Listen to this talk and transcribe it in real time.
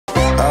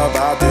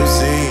about to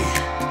see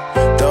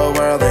the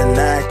world in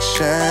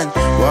action,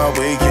 what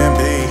we can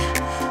be.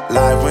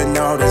 Life with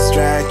no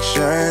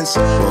distractions,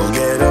 we'll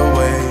get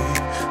away.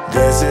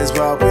 This is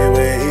what we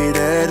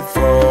waited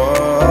for.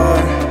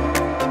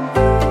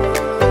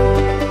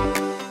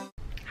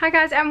 Hi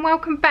guys, and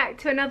welcome back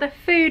to another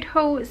food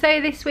haul.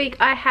 So this week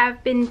I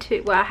have been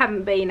to, well, I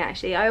haven't been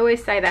actually, I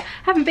always say that,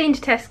 I haven't been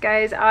to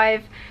Tesco's.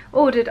 I've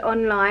ordered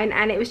online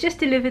and it was just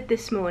delivered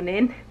this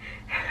morning.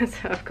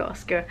 So I've got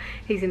Oscar,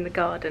 he's in the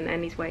garden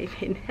and he's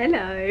waving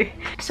hello.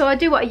 So I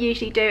do what I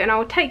usually do and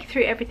I'll take you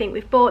through everything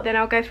we've bought, then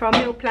I'll go through our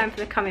meal plan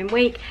for the coming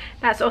week.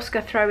 That's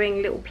Oscar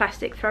throwing little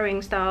plastic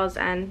throwing stars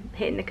and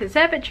hitting the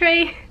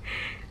conservatory.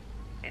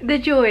 The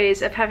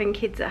joys of having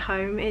kids at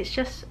home, it's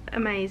just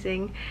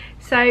amazing.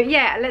 So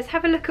yeah, let's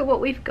have a look at what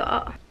we've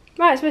got.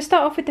 Right, so we'll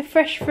start off with the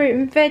fresh fruit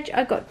and veg.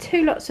 I got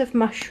 2 lots of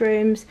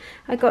mushrooms,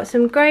 I got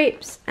some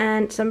grapes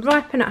and some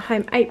ripen at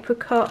home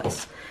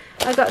apricots.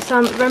 I got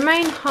some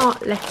romaine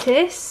heart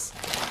lettuce,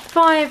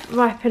 5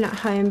 ripen at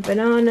home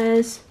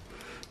bananas.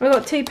 I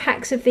got 2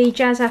 packs of the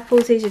jazz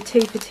apples, these are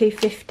 2 for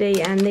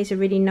 $2.50 and these are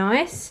really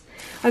nice.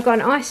 I got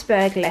an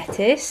iceberg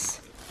lettuce.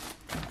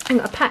 I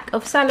got a pack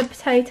of salad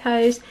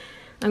potatoes.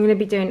 I'm going to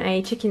be doing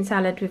a chicken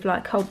salad with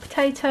like cold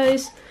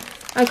potatoes.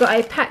 I got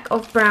a pack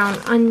of brown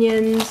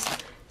onions,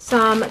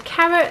 some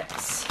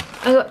carrots.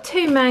 I got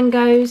 2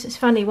 mangoes. It's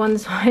funny,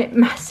 one's like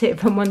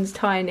massive and one's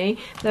tiny.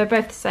 They're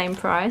both the same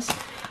price.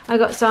 I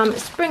got some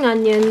spring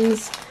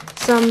onions,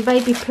 some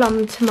baby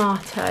plum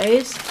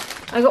tomatoes.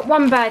 I got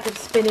 1 bag of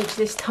spinach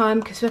this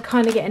time because we're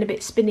kind of getting a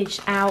bit spinach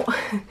out.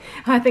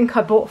 I think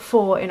I bought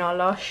 4 in our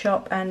last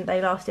shop and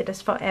they lasted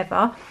us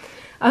forever.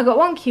 I got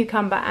 1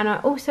 cucumber and I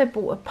also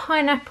bought a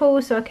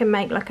pineapple so I can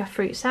make like a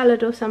fruit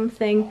salad or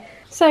something.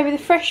 So with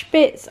the fresh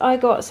bits, I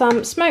got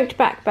some smoked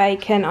back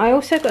bacon. I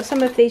also got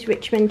some of these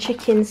Richmond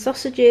chicken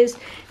sausages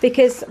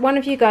because one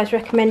of you guys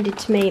recommended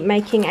to me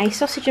making a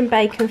sausage and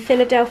bacon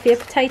Philadelphia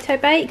potato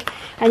bake,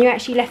 and you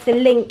actually left the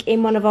link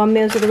in one of our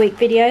meals of the week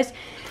videos.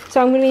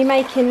 So I'm going to be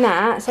making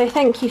that, so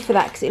thank you for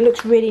that because it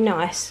looks really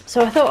nice.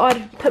 So I thought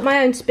I'd put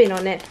my own spin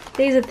on it.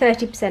 These are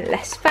 30%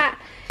 less fat.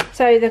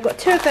 So they've got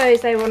 2 of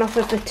those, they were on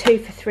offer for 2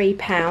 for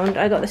 £3.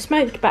 I got the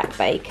smoked back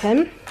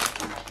bacon.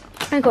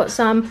 I got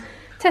some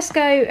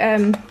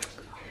Tesco,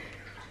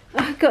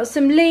 I got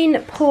some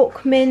lean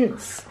pork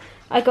mince.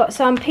 I got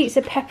some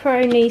pizza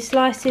pepperoni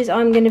slices.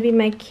 I'm going to be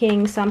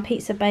making some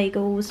pizza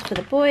bagels for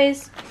the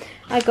boys.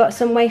 I got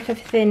some wafer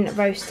thin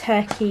roast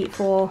turkey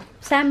for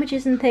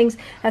sandwiches and things.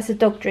 That's a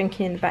dog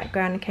drinking in the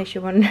background in case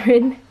you're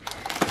wondering.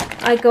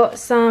 I got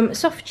some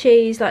soft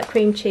cheese, like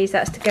cream cheese,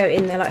 that's to go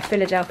in there like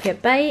Philadelphia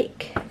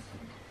bake.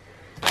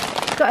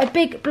 Got a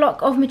big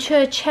block of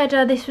mature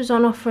cheddar, this was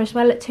on offer as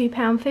well at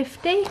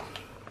 £2.50.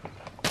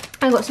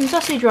 I got some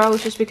sausage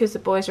rolls just because the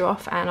boys are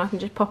off and I can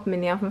just pop them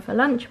in the oven for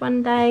lunch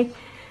one day.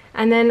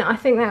 And then I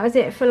think that was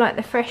it for like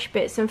the fresh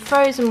bits. And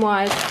frozen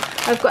wise,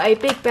 I've got a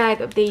big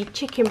bag of the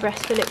chicken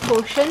breast fillet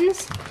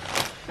portions.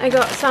 I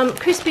got some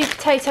crispy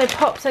potato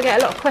pops. I get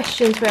a lot of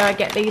questions where I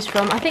get these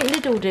from. I think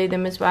Lidl do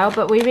them as well,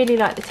 but we really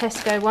like the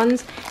Tesco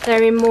ones.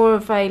 They're in more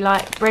of a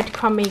like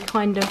breadcrumby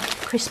kind of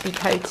crispy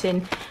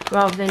coating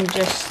rather than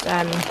just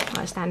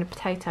like standard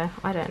potato.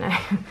 I don't know.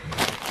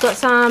 Got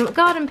some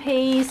garden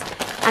peas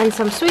and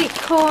some sweet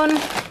corn.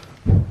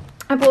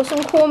 I bought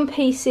some corn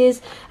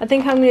pieces. I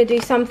think I'm going to do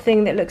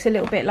something that looks a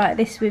little bit like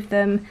this with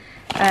them,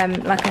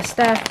 like a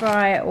stir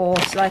fry or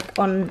like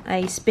on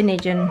a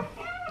spinach and...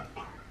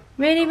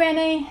 Really,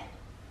 Rennie?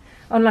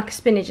 On like a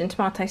spinach and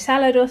tomato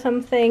salad or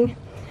something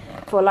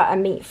for like a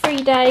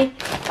meat-free day.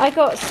 I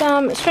got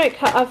some straight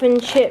cut oven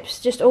chips,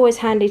 just always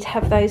handy to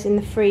have those in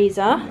the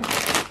freezer.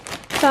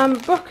 Some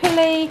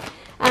broccoli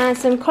and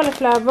some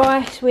cauliflower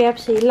rice. We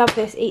absolutely love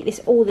this, eat this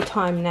all the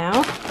time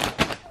now.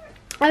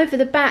 Over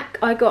the back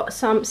I got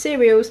some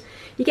cereals.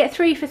 You get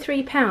 3 for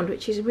 £3,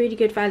 which is a really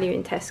good value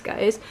in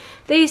Tesco's.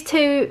 These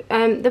 2,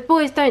 the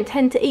boys don't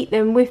tend to eat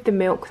them with the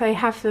milk. They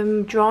have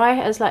them dry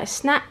as like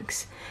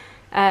snacks.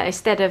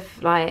 Instead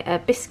of like a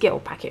biscuit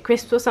or packet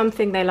crisps or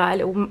something, they like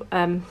a little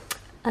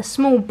a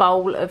small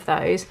bowl of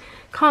those.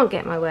 Can't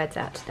get my words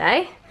out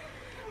today.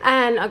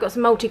 And I got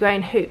some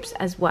multigrain hoops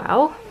as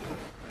well.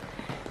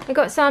 I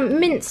got some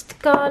minced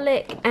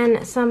garlic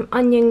and some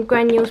onion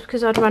granules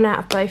because I'd run out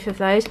of both of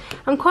those.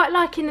 I'm quite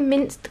liking the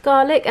minced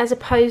garlic as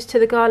opposed to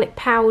the garlic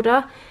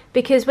powder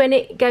because when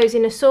it goes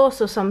in a sauce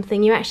or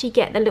something, you actually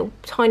get the little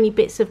tiny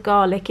bits of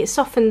garlic. It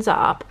softens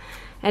up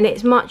and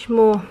it's much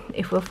more,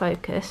 if we'll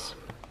focus,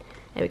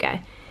 there we go.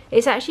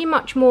 It's actually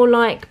much more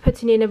like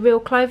putting in a real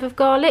clove of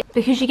garlic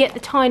because you get the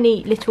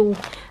tiny little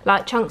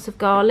like chunks of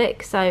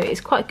garlic, so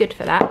it's quite good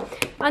for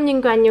that. Onion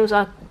granules,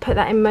 I put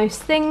that in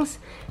most things,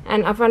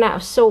 and I've run out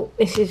of salt.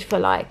 This is for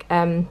like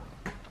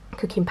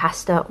cooking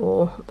pasta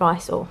or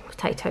rice or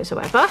potatoes or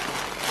whatever.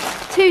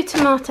 2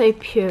 tomato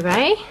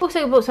puree.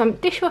 Also bought some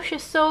dishwasher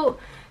salt,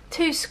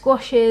 2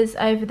 squashes.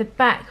 Over the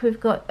back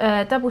we've got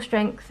double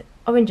strength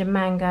orange and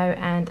mango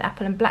and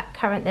apple and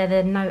blackcurrant.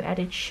 They're no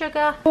added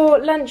sugar. For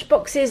lunch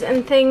boxes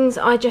and things,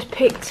 I just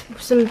picked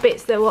some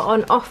bits that were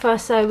on offer.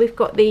 So we've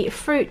got the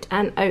fruit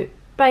and oat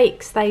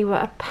bakes. They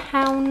were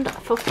 £1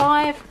 for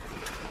 5.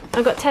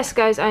 I got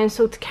Tesco's own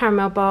salted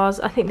caramel bars.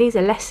 I think these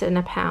are less than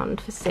 £1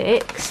 for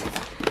 6.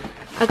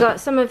 I got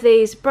some of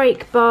these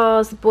break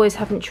bars. The boys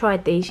haven't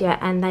tried these yet,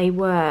 and they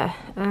were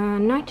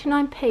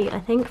 99p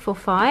I think for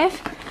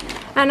 5.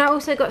 And I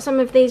also got some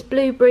of these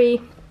blueberry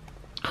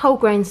whole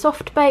grain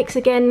soft bakes.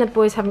 Again, the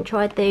boys haven't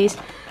tried these.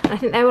 I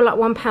think they were like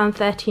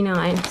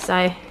 £1.39,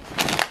 so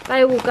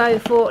they will go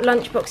for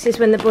lunch boxes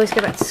when the boys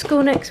go back to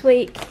school next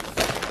week.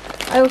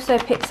 I also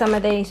picked some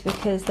of these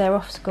because they're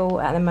off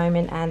school at the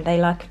moment and they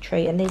like a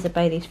treat, and these are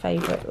Bailey's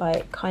favourite,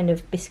 like kind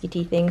of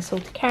biscuity things,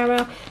 salted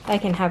caramel. They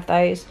can have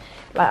those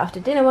like after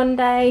dinner one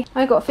day.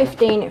 I got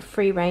 15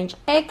 free range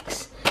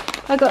eggs.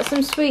 I got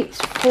some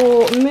sweets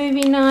for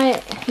movie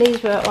night.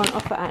 These were on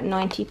offer at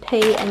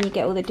 90p, and you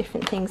get all the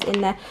different things in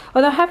there.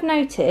 Although I have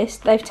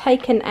noticed they've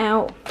taken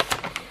out,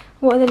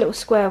 what are the little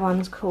square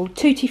ones called?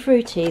 Tutti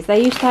Fruttis.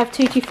 They used to have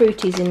Tutti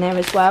Fruttis in there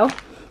as well,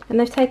 and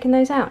they've taken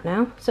those out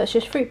now. So it's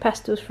just fruit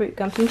pastels, fruit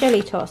gums and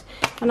jelly tots.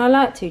 And I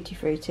like Tutti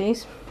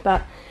Fruttis,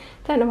 but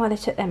don't know why they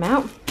took them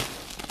out.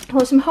 I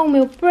got some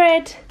wholemeal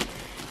bread.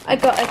 I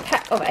got a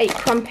pack of 8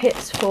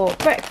 crumpets for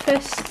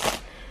breakfast.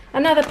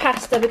 Another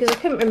pasta because I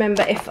couldn't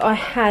remember if I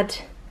had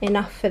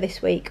enough for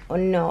this week or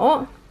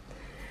not.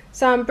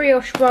 Some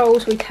brioche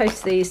rolls. We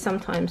toast these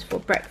sometimes for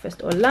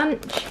breakfast or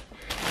lunch.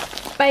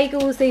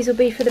 Bagels. These will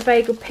be for the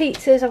bagel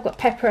pizzas. I've got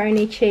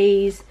pepperoni,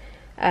 cheese,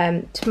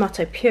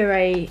 tomato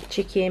puree,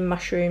 chicken,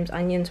 mushrooms,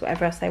 onions,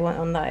 whatever else they want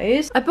on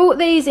those. I bought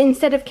these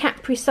instead of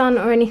Capri Sun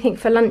or anything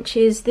for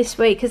lunches this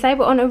week because they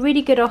were on a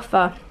really good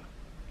offer.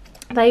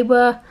 They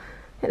were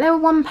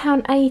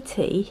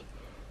 £1.80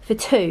 for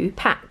 2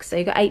 packs, so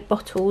you got 8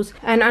 bottles.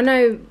 And I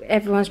know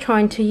everyone's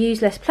trying to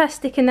use less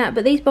plastic in that,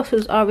 but these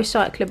bottles are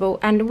recyclable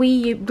and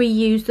we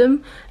reuse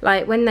them.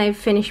 Like when they've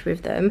finished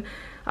with them,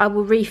 I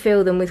will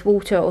refill them with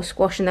water or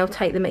squash and they'll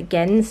take them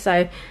again,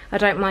 so I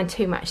don't mind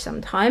too much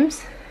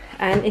sometimes.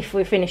 And if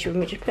we're finished with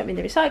them, we just put them in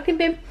the recycling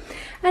bin.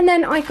 And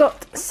then I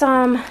got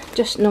some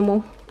just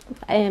normal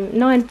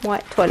 9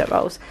 white toilet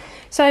rolls.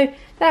 So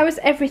that was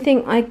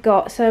everything I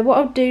got. So what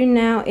I'll do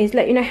now is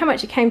let you know how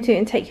much it came to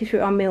and take you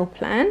through our meal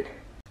plan.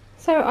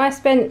 So I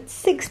spent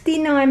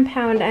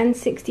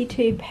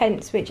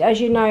 £69.62, which, as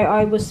you know,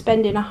 I was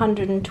spending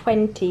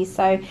 120,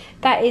 so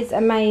that is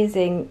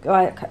amazing.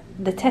 Like,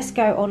 the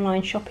Tesco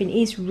online shopping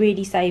is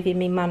really saving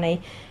me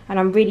money, and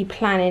I'm really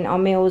planning our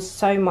meals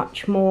so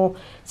much more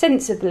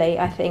sensibly,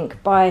 I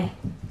think, by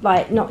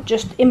like not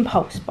just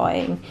impulse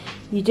buying.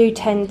 You do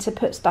tend to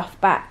put stuff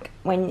back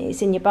when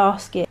it's in your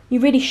basket. You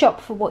really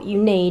shop for what you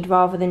need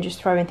rather than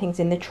just throwing things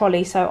in the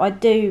trolley. So I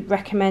do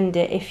recommend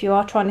it if you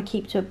are trying to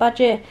keep to a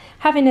budget,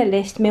 having a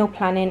list, meal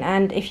planning,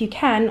 and if you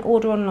can,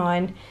 order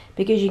online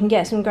because you can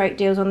get some great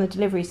deals on the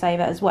delivery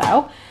saver as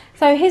well.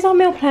 So here's our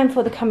meal plan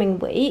for the coming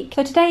week.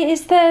 So today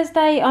is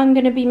Thursday. I'm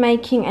going to be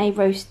making a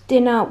roast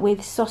dinner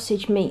with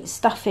sausage meat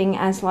stuffing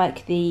as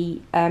like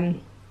the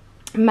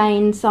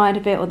main side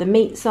of it, or the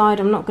meat side.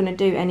 I'm not going to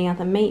do any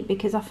other meat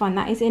because I find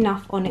that is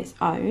enough on its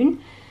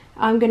own.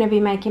 I'm going to be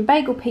making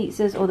bagel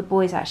pizzas, or the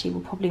boys actually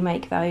will probably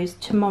make those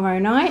tomorrow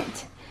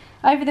night.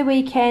 Over the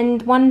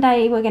weekend, one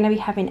day we're going to be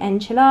having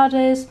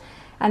enchiladas,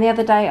 and the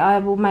other day I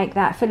will make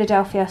that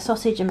Philadelphia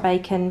sausage and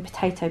bacon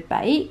potato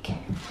bake.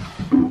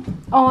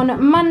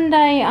 On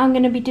Monday I'm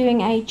going to be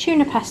doing a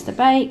tuna pasta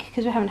bake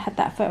because we haven't had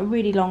that for a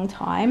really long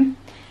time.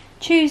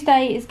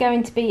 Tuesday is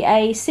going to be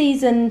a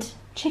seasoned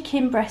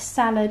chicken breast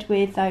salad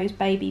with those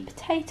baby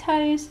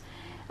potatoes,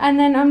 and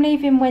then I'm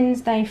leaving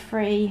Wednesday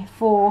free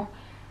for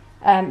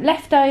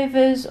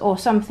leftovers or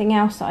something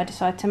else that I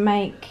decide to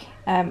make.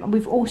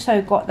 We've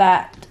also got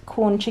that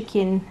corn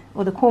chicken,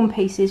 or the corn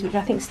pieces, which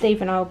I think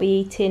Steve and I will be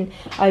eating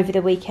over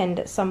the weekend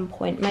at some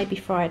point, maybe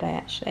Friday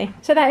actually.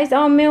 So that is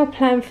our meal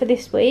plan for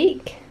this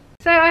week.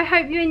 So I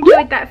hope you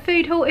enjoyed that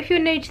food haul. If you're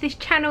new to this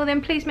channel,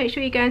 then please make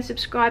sure you go and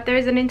subscribe. There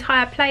is an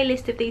entire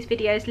playlist of these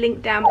videos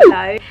linked down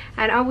below,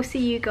 and I will see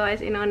you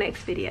guys in our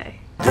next video.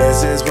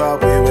 This is what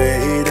we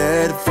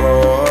waited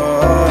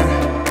for.